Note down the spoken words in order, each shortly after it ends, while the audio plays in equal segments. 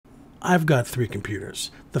I've got 3 computers.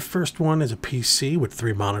 The first one is a PC with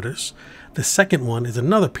 3 monitors. The second one is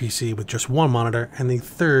another PC with just 1 monitor, and the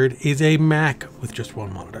third is a Mac with just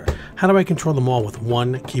 1 monitor. How do I control them all with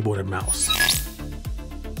 1 keyboard and mouse?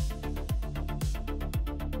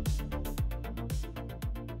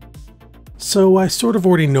 So I sort of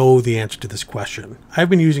already know the answer to this question. I've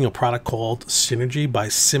been using a product called Synergy by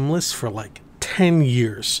Simless for like 10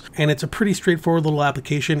 years, and it's a pretty straightforward little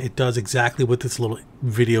application. It does exactly what this little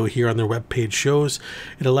video here on their webpage shows.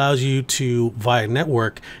 It allows you to, via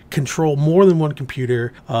network, control more than 1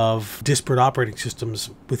 computer of disparate operating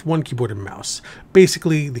systems with 1 keyboard and mouse.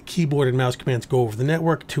 Basically, the keyboard and mouse commands go over the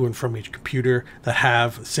network to and from each computer that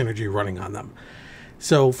have Synergy running on them.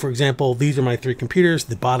 So, for example, these are my 3 computers.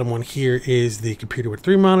 The bottom one here is the computer with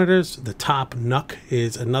 3 monitors. The top NUC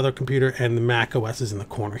is another computer, and the Mac OS is in the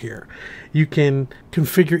corner here. You can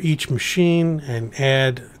configure each machine and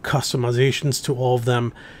add customizations to all of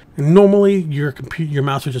them. And normally, your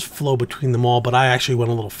mouse would just flow between them all, but I actually went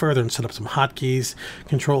a little further and set up some hotkeys.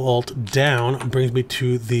 Control-Alt down brings me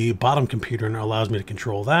to the bottom computer and allows me to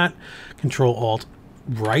control that. Control-Alt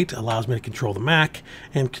right allows me to control the Mac,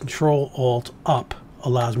 and Control-Alt up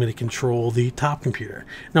allows me to control the top computer.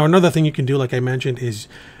 Now, another thing you can do, like I mentioned, is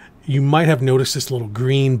you might have noticed this little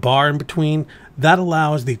green bar in between. That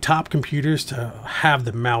allows the top computers to have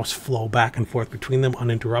the mouse flow back and forth between them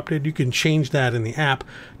uninterrupted. You can change that in the app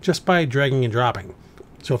just by dragging and dropping.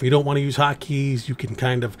 So if you don't want to use hotkeys, you can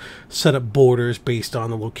kind of set up borders based on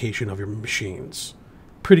the location of your machines.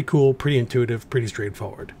 Pretty cool, pretty intuitive, pretty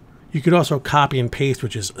straightforward. You could also copy and paste,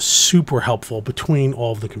 which is super helpful between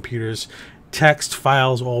all of the computers. Text,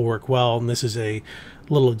 files all work well, and this is a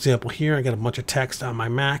little example here. I got a bunch of text on my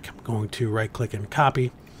Mac. I'm going to right click and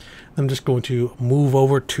copy. I'm just going to move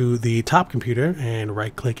over to the top computer and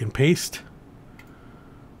right click and paste.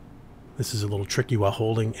 This is a little tricky while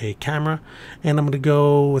holding a camera, and I'm going to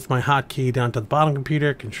go with my hotkey down to the bottom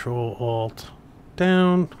computer, Control Alt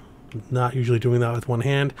down. I'm not usually doing that with one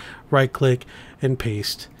hand. Right click and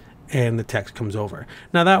paste, and the text comes over.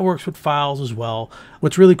 Now that works with files as well.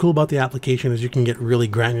 What's really cool about the application is you can get really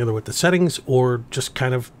granular with the settings, or just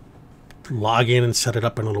kind of log in and set it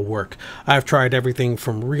up and it'll work. I've tried everything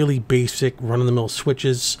from really basic run-of-the-mill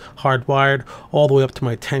switches, hardwired, all the way up to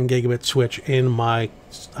my 10 gigabit switch in my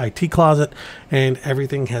IT closet, and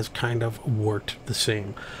everything has kind of worked the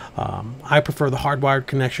same. I prefer the hardwired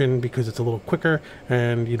connection because it's a little quicker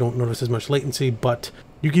and you don't notice as much latency, but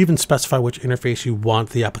you can even specify which interface you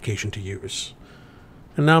want the application to use.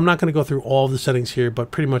 And now I'm not going to go through all of the settings here,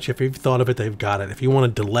 but pretty much if you've thought of it, they've got it. If you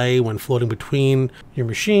want to delay when floating between your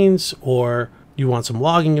machines, or you want some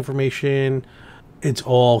logging information, it's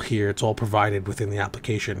all here. It's all provided within the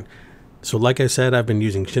application. So like I said, I've been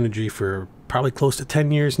using Synergy for probably close to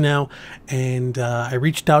 10 years now, and I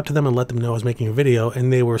reached out to them and let them know I was making a video,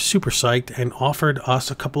 and they were super psyched and offered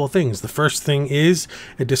us a couple of things. The first thing is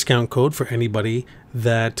a discount code for anybody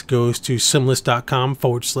that goes to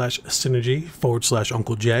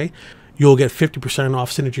simless.com/synergy/Uncle J. You'll get 50%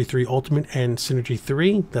 off Synergy 3 Ultimate and Synergy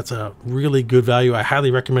 3. That's a really good value. I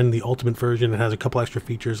highly recommend the Ultimate version. It has a couple extra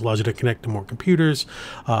features, allows you to connect to more computers,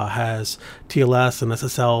 has TLS and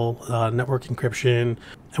SSL network encryption.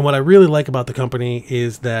 And what I really like about the company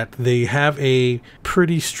is that they have a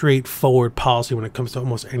pretty straightforward policy when it comes to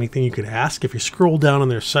almost anything you could ask. If you scroll down on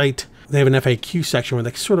their site, they have an FAQ section where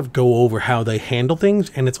they sort of go over how they handle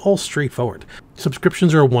things, and it's all straightforward.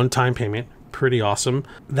 Subscriptions are a one-time payment. Pretty awesome.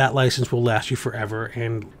 That license will last you forever,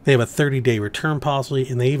 and they have a 30-day return policy,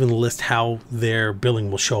 and they even list how their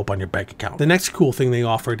billing will show up on your bank account. The next cool thing they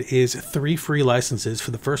offered is 3 free licenses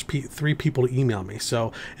for the first 3 people to email me.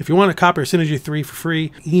 So if you want a copy of Synergy 3 for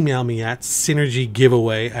free, email me at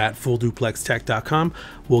synergygiveaway@fullduplextech.com.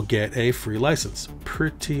 We'll get a free license.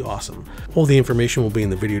 Pretty awesome. All the information will be in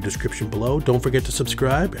the video description below. Don't forget to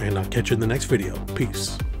subscribe, and I'll catch you in the next video.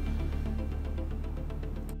 Peace.